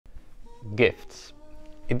Gifts.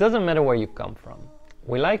 It doesn't matter where you come from.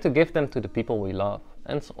 We like to give them to the people we love,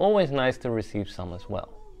 and it's always nice to receive some as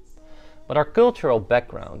well. But our cultural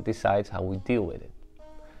background decides how we deal with it.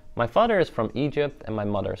 My father is from Egypt and my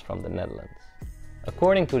mother is from the Netherlands.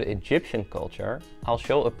 According to the Egyptian culture, I'll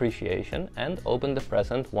show appreciation and open the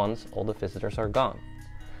present once all the visitors are gone.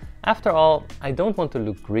 After all, I don't want to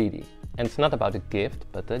look greedy, and it's not about a gift,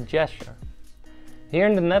 but a gesture. Here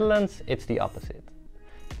in the Netherlands, it's the opposite.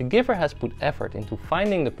 The giver has put effort into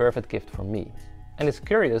finding the perfect gift for me, and is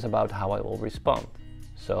curious about how I will respond.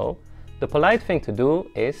 So, the polite thing to do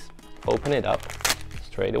is open it up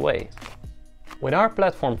straight away. With our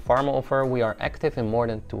platform Pharmaoffer, we are active in more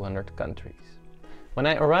than 200 countries. When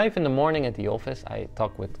I arrive in the morning at the office, I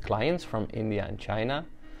talk with clients from India and China.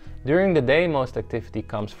 During the day, most activity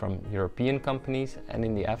comes from European companies, and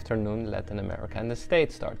in the afternoon, Latin America and the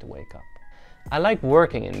States start to wake up. I like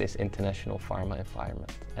working in this international pharma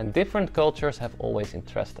environment, and different cultures have always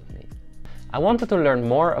interested me. I wanted to learn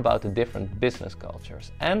more about the different business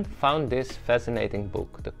cultures and found this fascinating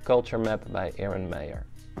book, The Culture Map by Erin Meyer.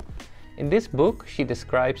 In this book, she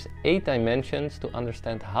describes 8 dimensions to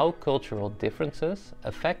understand how cultural differences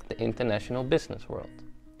affect the international business world.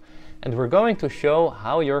 And we're going to show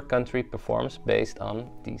how your country performs based on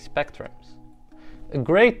these spectrums. A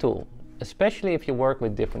great tool, especially if you work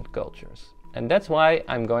with different cultures. And that's why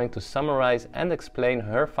I'm going to summarize and explain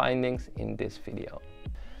her findings in this video.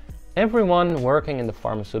 Everyone working in the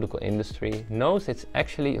pharmaceutical industry knows it's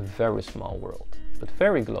actually a very small world, but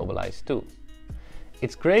very globalized too.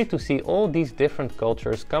 It's great to see all these different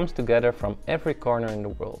cultures come together from every corner in the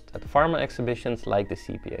world at pharma exhibitions like the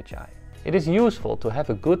CPHI. It is useful to have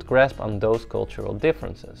a good grasp on those cultural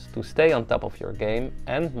differences, to stay on top of your game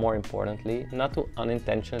and, more importantly, not to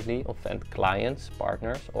unintentionally offend clients,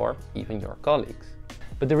 partners or even your colleagues.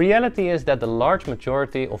 But the reality is that the large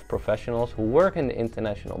majority of professionals who work in the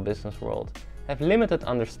international business world have limited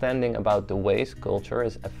understanding about the ways culture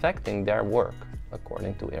is affecting their work,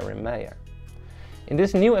 according to Erin Meyer. In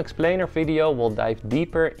this new explainer video, we'll dive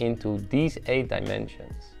deeper into these 8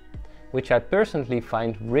 dimensions, which I personally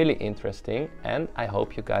find really interesting, and I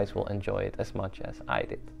hope you guys will enjoy it as much as I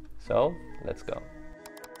did. So, let's go.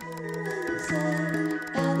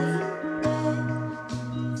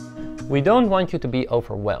 We don't want you to be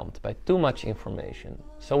overwhelmed by too much information,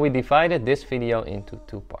 so we divided this video into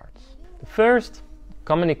 2 parts. The first,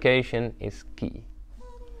 communication is key.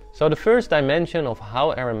 So the first dimension of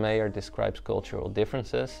how Erin Meyer describes cultural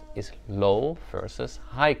differences is low versus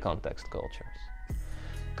high context cultures.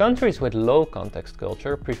 Countries with low context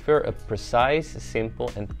culture prefer a precise,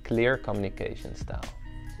 simple and clear communication style,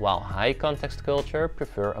 while high context culture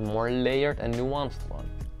prefer a more layered and nuanced one.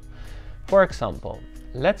 For example,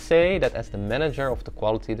 let's say that as the manager of the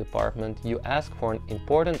quality department you ask for an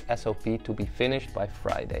important SOP to be finished by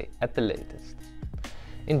Friday at the latest.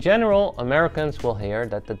 In general, Americans will hear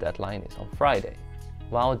that the deadline is on Friday,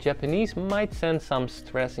 while Japanese might sense some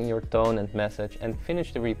stress in your tone and message and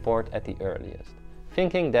finish the report at the earliest,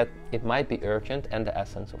 thinking that it might be urgent and the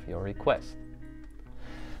essence of your request.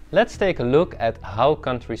 Let's take a look at how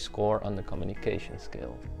countries score on the communication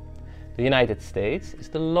scale. The United States is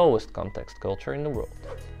the lowest context culture in the world.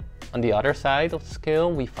 On the other side of the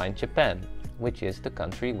scale we find Japan, which is the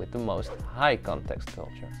country with the most high context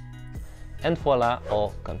culture. And voila,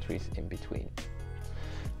 all countries in between.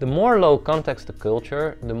 The more low context the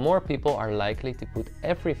culture, the more people are likely to put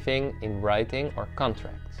everything in writing or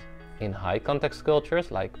contracts. In high context cultures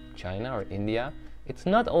like China or India, it's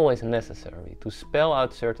not always necessary to spell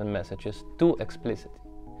out certain messages too explicitly.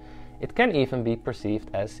 It can even be perceived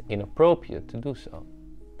as inappropriate to do so.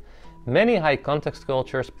 Many high context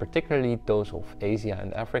cultures, particularly those of Asia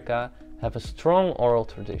and Africa, have a strong oral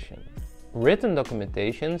tradition. Written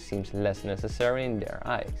documentation seems less necessary in their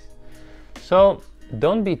eyes. So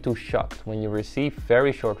don't be too shocked when you receive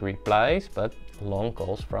very short replies but long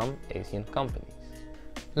calls from Asian companies.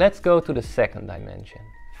 Let's go to the second dimension,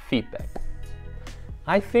 feedback.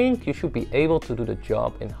 I think you should be able to do the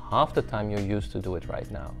job in half the time you're used to do it right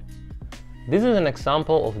now. This is an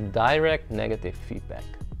example of direct negative feedback.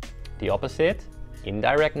 The opposite,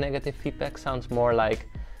 indirect negative feedback, sounds more like,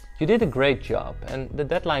 you did a great job and the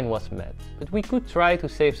deadline was met, but we could try to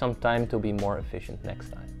save some time to be more efficient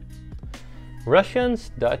next time.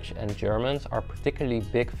 Russians, Dutch and Germans are particularly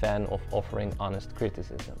big fan of offering honest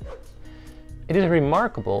criticism. It is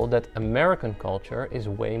remarkable that American culture is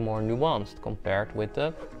way more nuanced compared with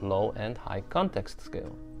the low and high context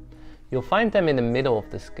scale. You'll find them in the middle of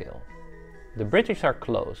the scale. The British are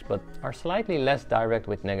close, but are slightly less direct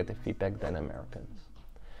with negative feedback than Americans.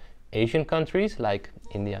 Asian countries like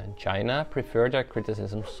India and China prefer their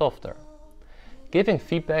criticism softer, Giving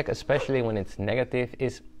feedback, especially when it's negative,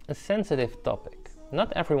 is a sensitive topic.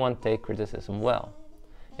 Not everyone takes criticism well.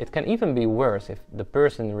 It can even be worse if the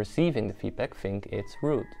person receiving the feedback thinks it's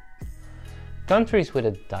rude. Countries with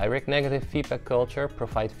a direct negative feedback culture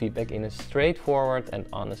provide feedback in a straightforward and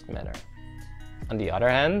honest manner. On the other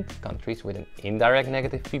hand, countries with an indirect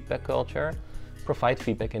negative feedback culture provide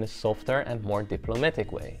feedback in a softer and more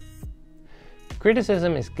diplomatic way.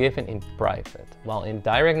 Criticism is given in private, while in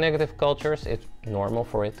direct negative cultures it's normal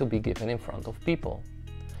for it to be given in front of people.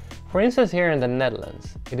 For instance, here in the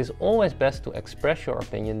Netherlands, it is always best to express your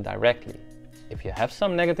opinion directly. If you have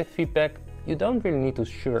some negative feedback, you don't really need to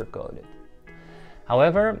sugarcoat it.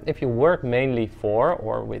 However, if you work mainly for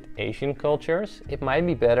or with Asian cultures, it might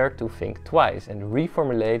be better to think twice and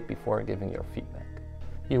reformulate before giving your feedback.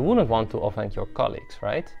 You wouldn't want to offend your colleagues,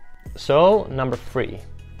 right? So, number 3,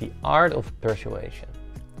 the art of persuasion.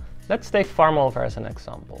 Let's take Pharmaoffer as an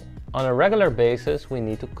example. On a regular basis, we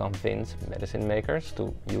need to convince medicine makers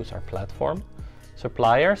to use our platform,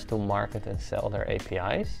 suppliers to market and sell their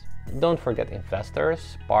APIs. Don't forget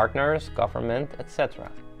investors, partners, government, etc.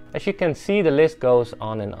 As you can see, the list goes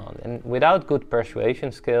on, and without good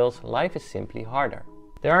persuasion skills, life is simply harder.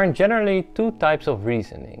 There are generally 2 types of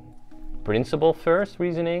reasoning: principle-first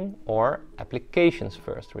reasoning or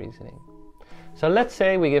applications-first reasoning. So let's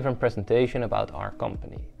say we give a presentation about our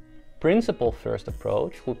company. Principle-first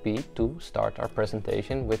approach would be to start our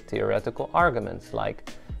presentation with theoretical arguments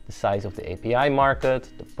like the size of the API market,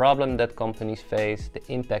 the problem that companies face, the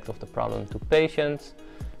impact of the problem to patients.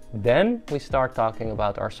 Then we start talking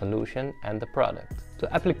about our solution and the product.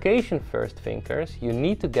 To application-first thinkers, you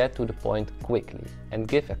need to get to the point quickly and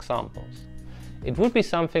give examples. It would be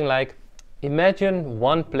something like, imagine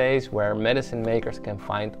one place where medicine makers can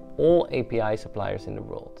find all API suppliers in the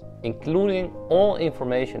world, including all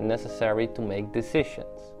information necessary to make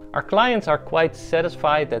decisions. Our clients are quite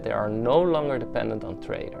satisfied that they are no longer dependent on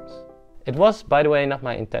traders. It was, by the way, not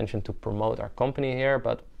my intention to promote our company here,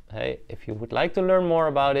 but hey, if you would like to learn more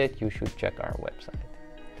about it, you should check our website.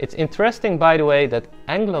 It's interesting, by the way, that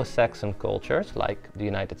Anglo-Saxon cultures like the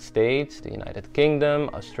United States, the United Kingdom,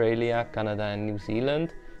 Australia, Canada and New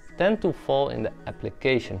Zealand tend to fall in the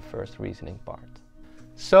application-first reasoning part.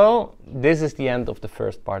 So, this is the end of the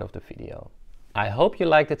first part of the video. I hope you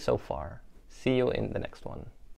liked it so far. See you in the next one.